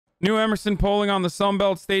New Emerson polling on the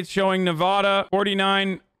Sunbelt states showing Nevada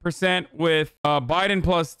 49% with Biden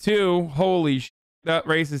 +2. Holy shit, that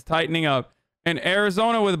race is tightening up. And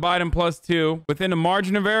Arizona with Biden +2 within a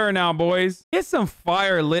margin of error now, boys. Get some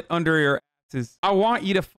fire lit under your asses. I want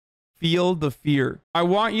you to feel the fear. I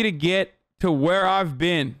want you to get to where I've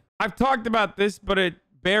been. I've talked about this, but it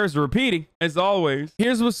bears repeating as always.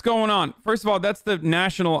 Here's what's going on. First of all, that's the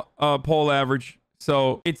national poll average.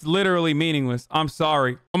 So it's literally meaningless. I'm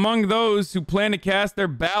sorry. Among those who plan to cast their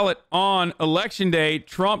ballot on election day,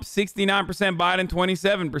 Trump 69%, Biden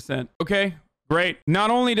 27%. Okay, great.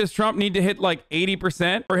 Not only does Trump need to hit like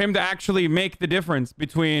 80% for him to actually make the difference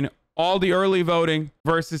between all the early voting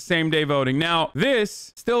versus same day voting. Now,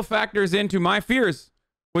 this still factors into my fears,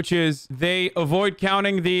 which is they avoid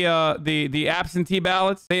counting the absentee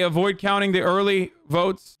ballots. They avoid counting the early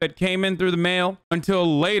votes that came in through the mail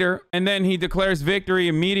until later. And then he declares victory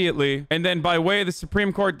immediately. And then by way of the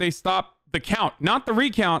Supreme Court, they stop the count, not the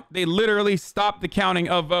recount. They literally stop the counting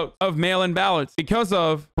of votes, of mail-in ballots, because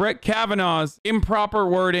of Brett Kavanaugh's improper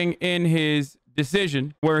wording in his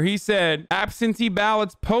decision, where he said absentee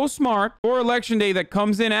ballots postmarked for election day that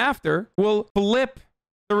comes in after will flip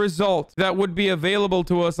the result that would be available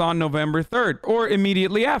to us on November 3rd or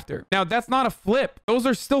immediately after. Now, that's not a flip. Those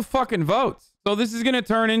are still fucking votes. So this is going to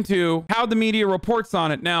turn into how the media reports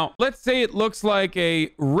on it. Now, let's say it looks like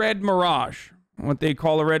a red mirage, what they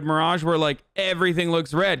call a red mirage, where like everything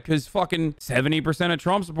looks red because fucking 70% of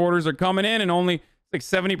Trump supporters are coming in and only like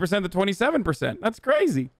 70% to 27%. That's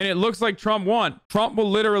crazy. And it looks like Trump won. Trump will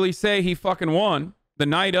literally say he fucking won the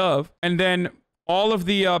night of, and then all of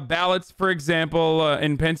the ballots, for example,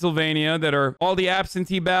 in Pennsylvania that are all the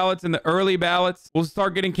absentee ballots and the early ballots will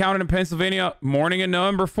start getting counted in Pennsylvania morning of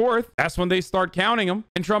November 4th. That's when they start counting them.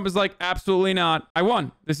 And Trump is like, absolutely not. I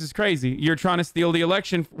won. This is crazy. You're trying to steal the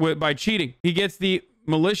election by cheating. He gets the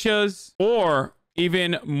militias, or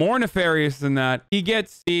even more nefarious than that, he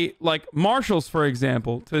gets the marshals, for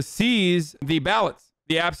example, to seize the ballots.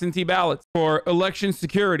 The absentee ballots for election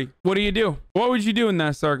security. What do? What would you do in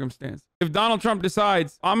that circumstance? If Donald Trump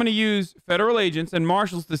decides, I'm going to use federal agents and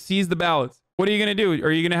marshals to seize the ballots, what are you going to do?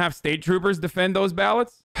 Are you going to have state troopers defend those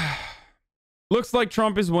ballots? Looks like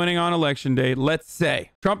Trump is winning on election day. Let's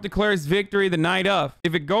say Trump declares victory the night of.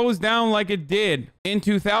 If it goes down like it did in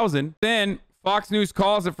 2000, then Fox News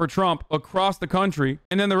calls it for Trump across the country,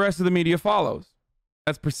 and then the rest of the media follows.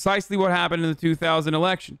 That's precisely what happened in the 2000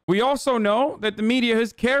 election. We also know that the media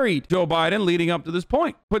has carried Joe Biden leading up to this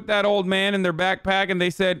point. Put that old man in their backpack and they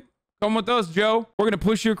said, come with us, Joe. We're going to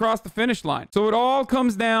push you across the finish line. So it all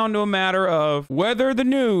comes down to a matter of whether the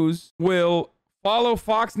news will follow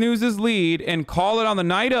Fox News's lead and call it on the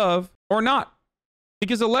night of or not.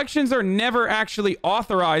 Because elections are never actually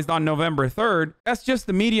authorized on November 3rd. That's just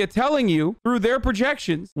the media telling you through their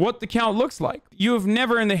projections what the count looks like. You have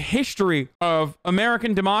never in the history of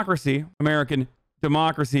American democracy,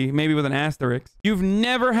 maybe with an asterisk, you've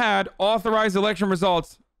never had authorized election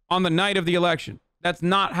results on the night of the election. That's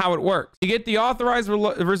not how it works. You get the authorized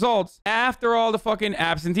results after all the fucking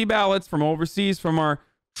absentee ballots from overseas, from our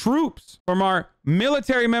troops, from our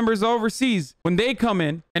military members overseas, when they come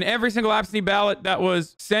in, and every single absentee ballot that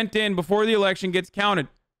was sent in before the election gets counted.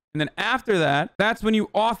 And then after that, that's when you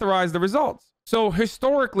authorize the results. So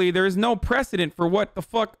historically, there is no precedent for what the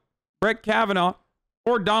fuck Brett Kavanaugh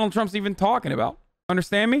or Donald Trump's even talking about.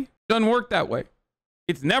 Understand me? Doesn't work that way.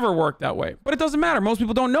 It's never worked that way. But it doesn't matter. Most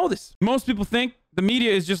people don't know this. Most people think the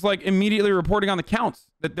media is just like immediately reporting on the counts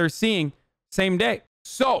that they're seeing same day.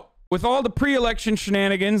 So with all the pre-election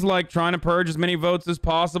shenanigans, like trying to purge as many votes as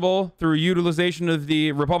possible through utilization of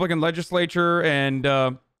the Republican legislature and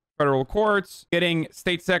federal courts, getting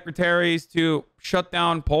state secretaries to shut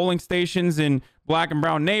down polling stations in black and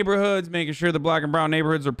brown neighborhoods, making sure the black and brown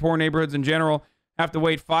neighborhoods or poor neighborhoods in general have to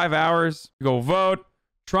wait 5 hours to go vote,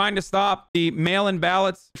 trying to stop the mail-in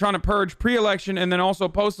ballots, trying to purge pre-election and then also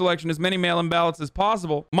post-election as many mail-in ballots as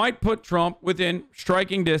possible, might put Trump within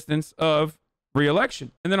striking distance of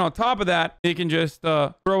re-election. And then on top of that, they can just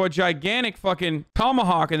throw a gigantic fucking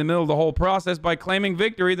tomahawk in the middle of the whole process by claiming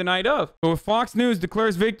victory the night of. So if Fox News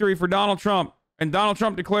declares victory for Donald Trump and Donald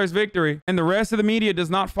Trump declares victory and the rest of the media does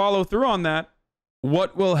not follow through on that,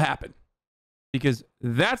 what will happen? Because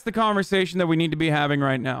that's the conversation that we need to be having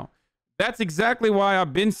right now. That's exactly why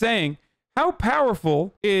I've been saying, how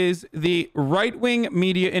powerful is the right-wing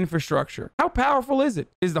media infrastructure? How powerful is it?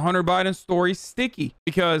 Is the Hunter Biden story sticky?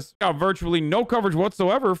 Because virtually no coverage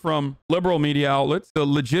whatsoever from liberal media outlets. The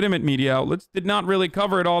legitimate media outlets did not really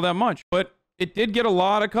cover it all that much. But it did get a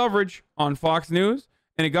lot of coverage on Fox News.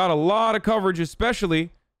 And it got a lot of coverage,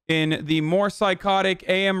 especially in the more psychotic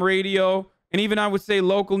AM radio and even I would say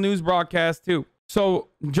local news broadcasts too. So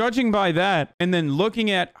judging by that, and then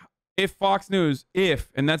looking at if Fox News,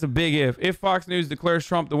 and that's a big if Fox News declares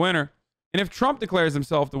Trump the winner, and if Trump declares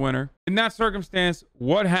himself the winner, in that circumstance,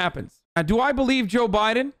 what happens? Now, do I believe Joe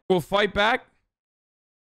Biden will fight back?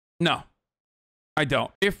 No, I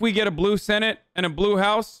don't. If we get a blue Senate and a blue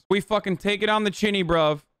House, we fucking take it on the chinny,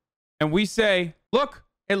 bruv, and we say, look,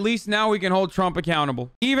 at least now we can hold Trump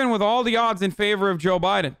accountable. Even with all the odds in favor of Joe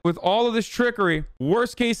Biden, with all of this trickery,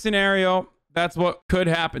 worst case scenario, that's what could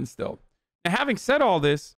happen still. Now, having said all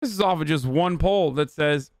this, this is off of just one poll that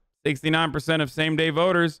says 69% of same-day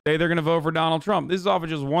voters say they're going to vote for Donald Trump. This is off of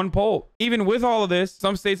just one poll. Even with all of this,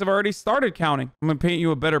 some states have already started counting. I'm going to paint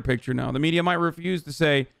you a better picture now. The media might refuse to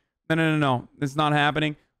say, no, it's not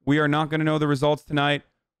happening. We are not going to know the results tonight.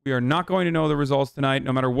 We are not going to know the results tonight.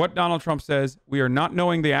 No matter what Donald Trump says, we are not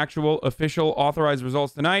knowing the actual official authorized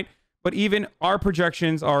results tonight. But even our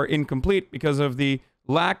projections are incomplete because of the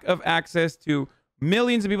lack of access to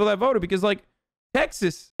millions of people that voted. Because, like,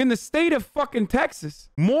 Texas, in the state of fucking Texas,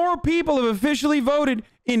 more people have officially voted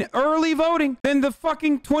in early voting than the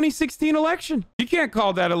fucking 2016 election. You can't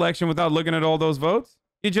call that election without looking at all those votes.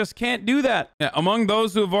 You just can't do that. Now, among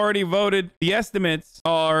those who have already voted, the estimates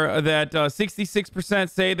are that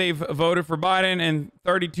 66% say they've voted for Biden and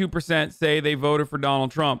 32% say they voted for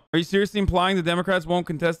Donald Trump. Are you seriously implying the Democrats won't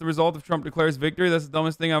contest the result if Trump declares victory? That's the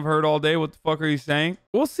dumbest thing I've heard all day. What the fuck are you saying?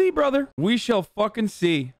 We'll see, brother. We shall fucking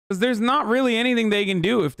see. Because there's not really anything they can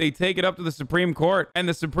do if they take it up to the Supreme Court, and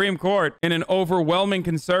the Supreme Court in an overwhelming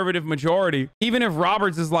conservative majority. Even if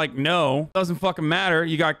Roberts is like, no, doesn't fucking matter.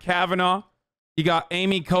 You got Kavanaugh. You got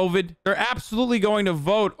Amy COVID. They're absolutely going to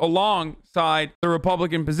vote alongside the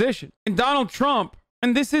Republican position. And Donald Trump,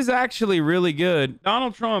 and this is actually really good,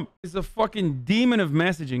 Donald Trump is a fucking demon of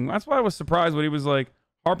messaging. That's why I was surprised when he was like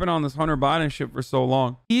harping on this Hunter Biden shit for so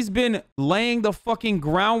long. He's been laying the fucking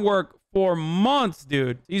groundwork for months,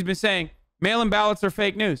 dude. He's been saying mail-in ballots are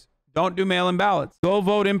fake news. Don't do mail-in ballots. Go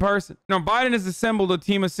vote in person. Now, Biden has assembled a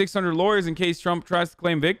team of 600 lawyers in case Trump tries to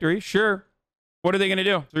claim victory. Sure. What are they going to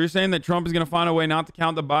do? So you're saying that Trump is going to find a way not to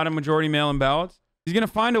count the Biden majority mail-in ballots? He's going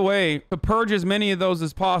to find a way to purge as many of those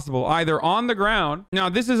as possible, either on the ground. Now,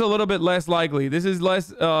 this is a little bit less likely. This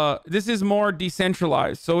is more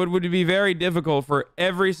decentralized. So it would be very difficult for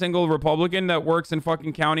every single Republican that works in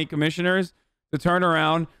fucking county commissioners to turn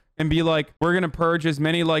around and be like, we're going to purge as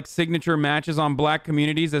many like signature matches on black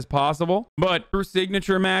communities as possible. But through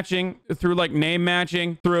signature matching, through like name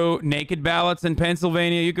matching, through naked ballots in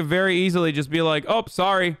Pennsylvania, you could very easily just be like, oh,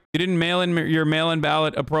 sorry, you didn't mail in your mail-in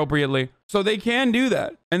ballot appropriately. So they can do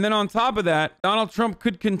that. And then on top of that, Donald Trump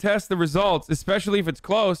could contest the results, especially if it's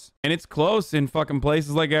close. And it's close in fucking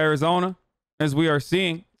places like Arizona, as we are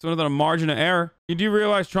seeing. It's within a margin of error. You do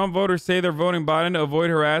realize Trump voters say they're voting Biden to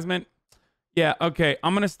avoid harassment? Yeah, okay,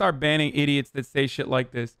 I'm going to start banning idiots that say shit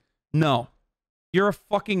like this. No. You're a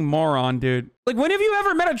fucking moron, dude. Like, when have you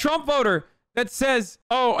ever met a Trump voter that says,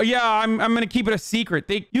 oh, yeah, I'm going to keep it a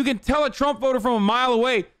secret? You can tell a Trump voter from a mile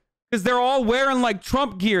away because they're all wearing, like,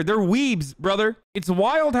 Trump gear. They're weebs, brother. It's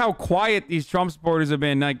wild how quiet these Trump supporters have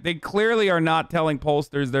been. Like, they clearly are not telling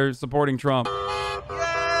pollsters they're supporting Trump.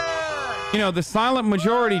 Yeah! You know, the silent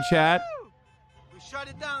majority chat. Shut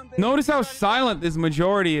it down, baby. Notice how silent this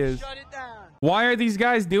majority is. Shut it down. Why are these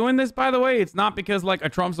guys doing this, by the way? It's not because, like, a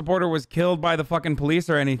Trump supporter was killed by the fucking police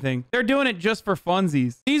or anything. They're doing it just for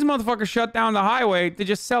funsies. These motherfuckers shut down the highway to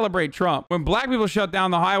just celebrate Trump. When black people shut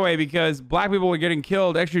down the highway because black people were getting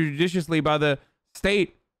killed extrajudiciously by the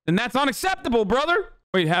state, then that's unacceptable, brother.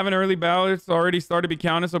 Wait, haven't early ballots already started to be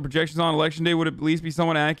counted, so projections on election day would at least be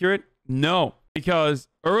somewhat accurate? No, because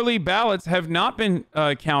early ballots have not been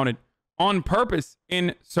counted on purpose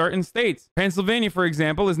in certain states. Pennsylvania, for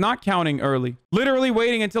example, is not counting early. Literally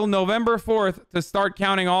waiting until November 4th to start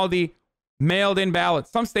counting all the mailed-in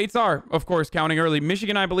ballots. Some states are, of course, counting early.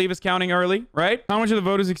 Michigan, I believe, is counting early, right? How much of the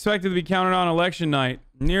vote is expected to be counted on election night?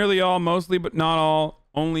 Nearly all, mostly, but not all.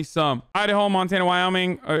 Only some. Idaho, Montana,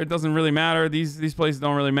 Wyoming, it doesn't really matter. These places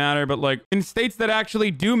don't really matter. But like in states that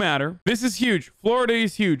actually do matter, this is huge. Florida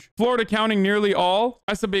is huge. Florida counting nearly all.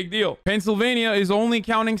 That's a big deal. Pennsylvania is only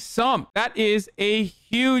counting some. That is a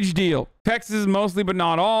huge deal. Texas is mostly, but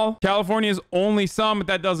not all. California is only some, but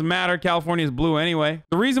that doesn't matter. California is blue anyway.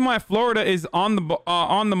 The reason why Florida is on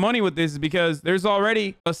the money with this is because there's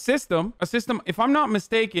already a system. If I'm not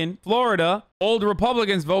mistaken, Florida, old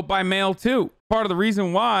Republicans vote by mail too. Part of the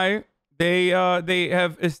reason why they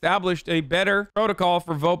have established a better protocol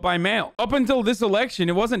for vote by mail. Up until this election,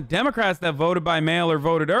 it wasn't Democrats that voted by mail or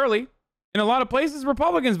voted early. In a lot of places,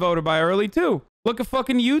 Republicans voted by early too. Look at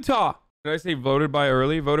fucking Utah. Did I say voted by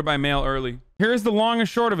early? Voted by mail early. Here's the long and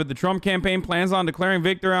short of it. The Trump campaign plans on declaring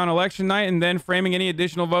victory on election night and then framing any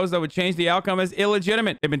additional votes that would change the outcome as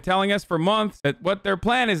illegitimate. They've been telling us for months that what their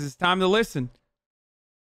plan is. It's time to listen.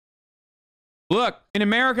 Look, in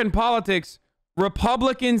American politics,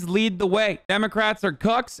 Republicans lead the way. Democrats are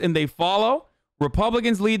cucks and they follow.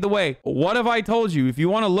 Republicans lead the way. What have I told you? If you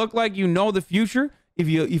want to look like you know the future, if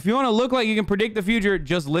you want to look like you can predict the future,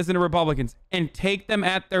 just listen to Republicans and take them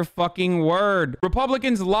at their fucking word.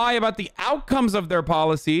 Republicans lie about the outcomes of their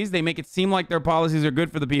policies. They make it seem like their policies are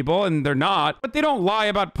good for the people, and they're not. But they don't lie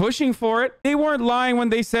about pushing for it. They weren't lying when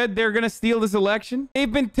they said they're going to steal this election.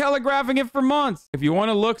 They've been telegraphing it for months. If you want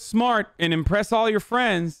to look smart and impress all your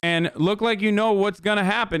friends and look like you know what's going to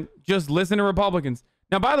happen, just listen to Republicans.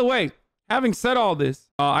 Now, by the way, having said all this,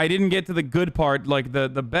 I didn't get to the good part, like the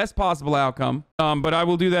best possible outcome. But I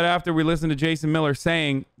will do that after we listen to Jason Miller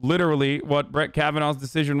saying literally what Brett Kavanaugh's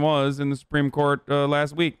decision was in the Supreme Court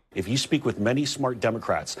last week. If you speak with many smart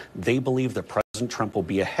Democrats, they believe that President Trump will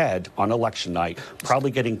be ahead on election night,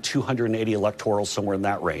 probably getting 280 electorals, somewhere in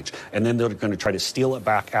that range. And then they're going to try to steal it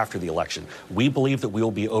back after the election. We believe that we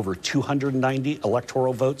will be over 290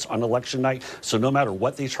 electoral votes on election night. So no matter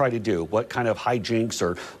what they try to do, what kind of hijinks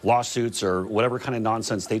or lawsuits or whatever kind of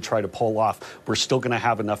nonsense they try to pull off, we're still going to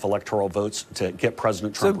have enough electoral votes to get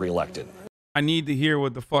President Trump reelected. I need to hear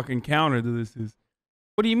what the fucking counter to this is.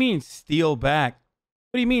 What do you mean steal back?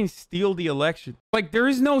 What do you mean steal the election? Like, there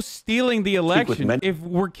is no stealing the election. If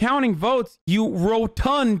we're counting votes, you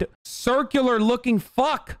rotund, circular-looking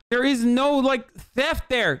fuck. There is no, like, theft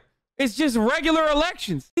there. It's just regular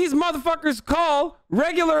elections. These motherfuckers call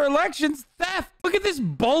regular elections theft. Look at this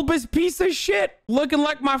bulbous piece of shit. Looking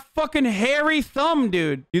like my fucking hairy thumb,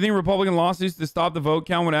 dude. Do you think Republican lawsuits to stop the vote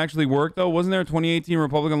count would actually work, though? Wasn't there a 2018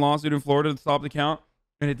 Republican lawsuit in Florida to stop the count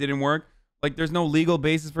and it didn't work? Like, there's no legal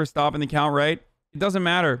basis for stopping the count, right? It doesn't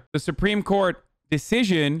matter. The Supreme Court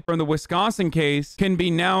decision from the Wisconsin case can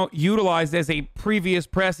be now utilized as a previous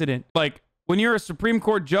precedent. Like, when you're a Supreme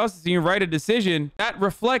Court justice and you write a decision, that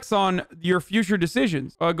reflects on your future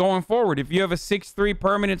decisions going forward. If you have a 6-3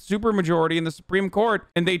 permanent supermajority in the Supreme Court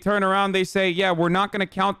and they turn around, they say, yeah, we're not going to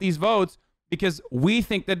count these votes because we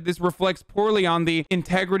think that this reflects poorly on the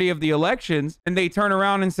integrity of the elections. And they turn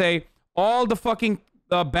around and say, all the fucking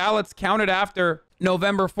ballots counted after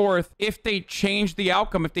November 4th, if they change the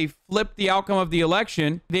outcome, if they flip the outcome of the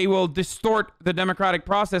election, they will distort the democratic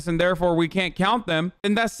process and therefore we can't count them.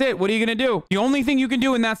 And that's it. What are you going to do? The only thing you can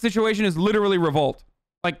do in that situation is literally revolt.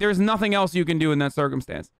 Like, there's nothing else you can do in that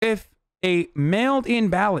circumstance. If a mailed in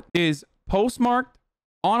ballot is postmarked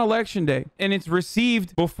on election day and it's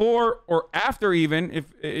received before or after, even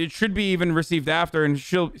if it should be even received after and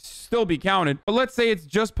she'll still be counted, but let's say it's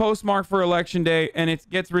just postmarked for election day and it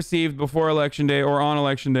gets received before election day or on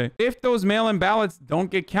election day, if those mail-in ballots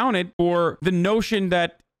don't get counted for the notion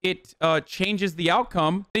that it changes the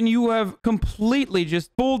outcome, then you have completely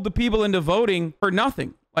just fooled the people into voting for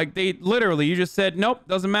nothing. Like, they literally, you just said, nope,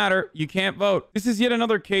 doesn't matter. You can't vote. This is yet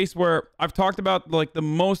another case where I've talked about like the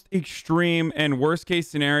most extreme and worst case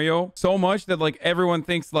scenario so much that like everyone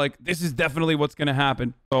thinks like this is definitely what's going to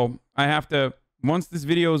happen. So I have to, once this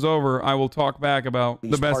video is over, I will talk back about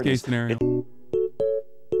the best case scenario.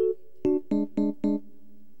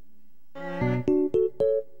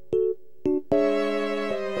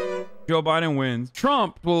 Joe Biden wins.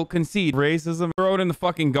 Trump will concede racism, throw it in the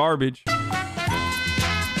fucking garbage.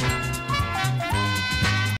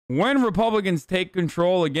 When Republicans take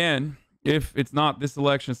control again, if it's not this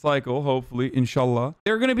election cycle, hopefully, inshallah,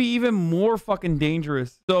 they're going to be even more fucking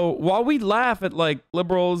dangerous. So while we laugh at like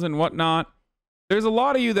liberals and whatnot, there's a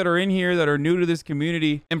lot of you that are in here that are new to this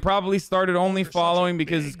community and probably started only following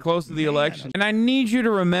because it's close to the election. And I need you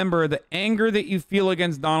to remember the anger that you feel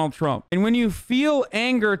against Donald Trump. And when you feel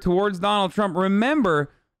anger towards Donald Trump, remember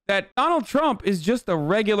that Donald Trump is just a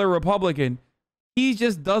regular Republican. He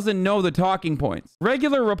just doesn't know the talking points.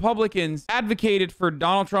 Regular Republicans advocated for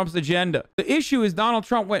Donald Trump's agenda. The issue is Donald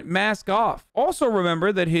Trump went mask off. Also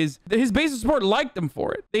remember that his base of support liked him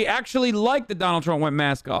for it. They actually liked that Donald Trump went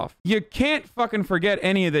mask off. You can't fucking forget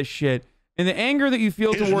any of this shit. And the anger that you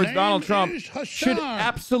feel towards Donald Trump should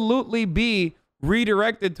absolutely be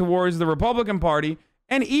redirected towards the Republican Party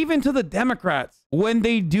and even to the Democrats when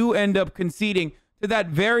they do end up conceding to that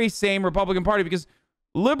very same Republican Party, because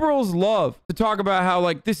liberals love to talk about how,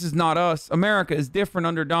 like, this is not us. America is different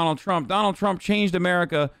under Donald Trump. Donald Trump changed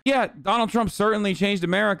America. Yeah, Donald Trump certainly changed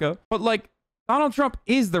America. But, like, Donald Trump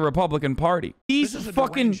is the Republican Party. He's a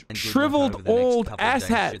fucking shriveled old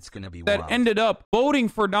asshat that ended up voting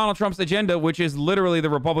for Donald Trump's agenda, which is literally the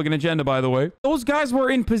Republican agenda, by the way. Those guys were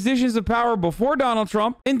in positions of power before Donald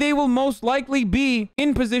Trump, and they will most likely be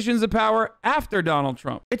in positions of power after Donald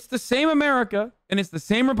Trump. It's the same America, and it's the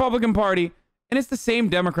same Republican Party, and it's the same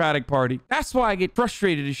Democratic Party. That's why I get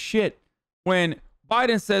frustrated as shit when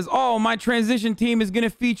Biden says, oh, my transition team is going to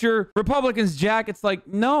feature Republicans, Jack. It's like,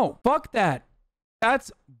 no, fuck that.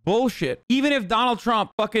 That's bullshit. Even if Donald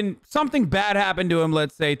Trump fucking something bad happened to him,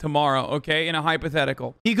 let's say tomorrow, okay, in a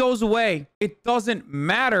hypothetical, he goes away. It doesn't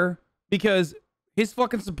matter because his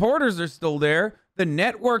fucking supporters are still there. The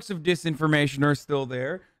networks of disinformation are still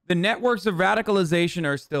there. The networks of radicalization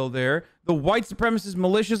are still there. The white supremacist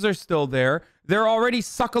militias are still there. They're already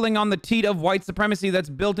suckling on the teat of white supremacy that's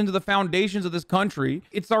built into the foundations of this country.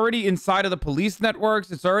 It's already inside of the police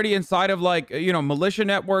networks. It's already inside of, like, you know, militia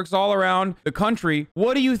networks all around the country.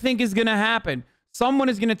 What do you think is going to happen? Someone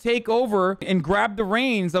is going to take over and grab the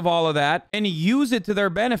reins of all of that and use it to their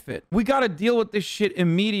benefit. We got to deal with this shit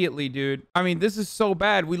immediately, dude. I mean, this is so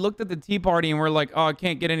bad. We looked at the Tea Party and we're like, oh, it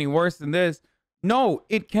can't get any worse than this. No,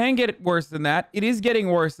 it can get worse than that. It is getting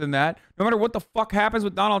worse than that. No matter what the fuck happens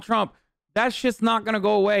with Donald Trump, that shit's not going to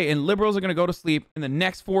go away. And liberals are going to go to sleep in the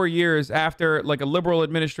next 4 years after, like, a liberal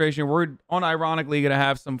administration. We're unironically going to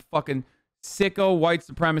have some fucking sicko white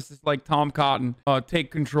supremacists like Tom Cotton take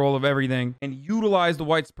control of everything and utilize the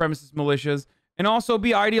white supremacist militias and also be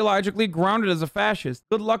ideologically grounded as a fascist.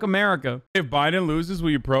 Good luck, America. If Biden loses, will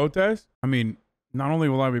you protest? I mean, not only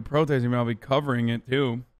will I be protesting, but I'll be covering it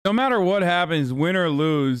too. No matter what happens, win or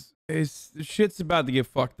lose, shit's about to get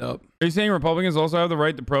fucked up. Are you saying Republicans also have the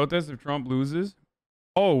right to protest if Trump loses?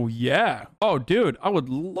 Oh, yeah. Oh, dude, I would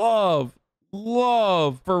love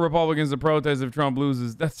for Republicans to protest if Trump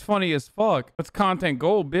loses. That's funny as fuck. That's content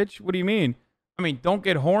gold, bitch. What do you mean? I mean, don't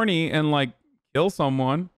get horny and, like, kill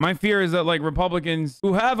someone. My fear is that, like, Republicans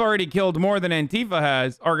who have already killed more than Antifa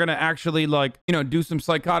has are gonna actually, like, you know, do some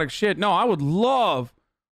psychotic shit. No, I would love.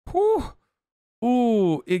 Whew.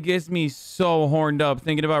 Ooh, it gets me so horned up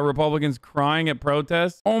thinking about Republicans crying at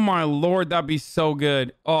protests. Oh my Lord, that'd be so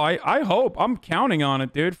good. Oh, I hope. I'm counting on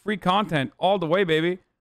it, dude. Free content all the way, baby.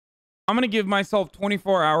 I'm going to give myself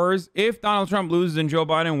 24 hours. If Donald Trump loses and Joe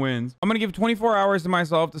Biden wins, I'm going to give 24 hours to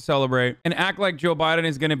myself to celebrate and act like Joe Biden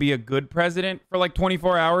is going to be a good president for like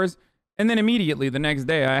 24 hours. And then immediately the next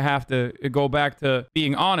day, I have to go back to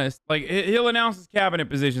being honest. Like, he'll announce his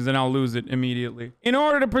cabinet positions and I'll lose it immediately. In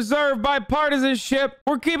order to preserve bipartisanship,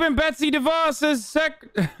 we're keeping Betsy DeVos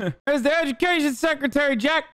as the education secretary, Jack.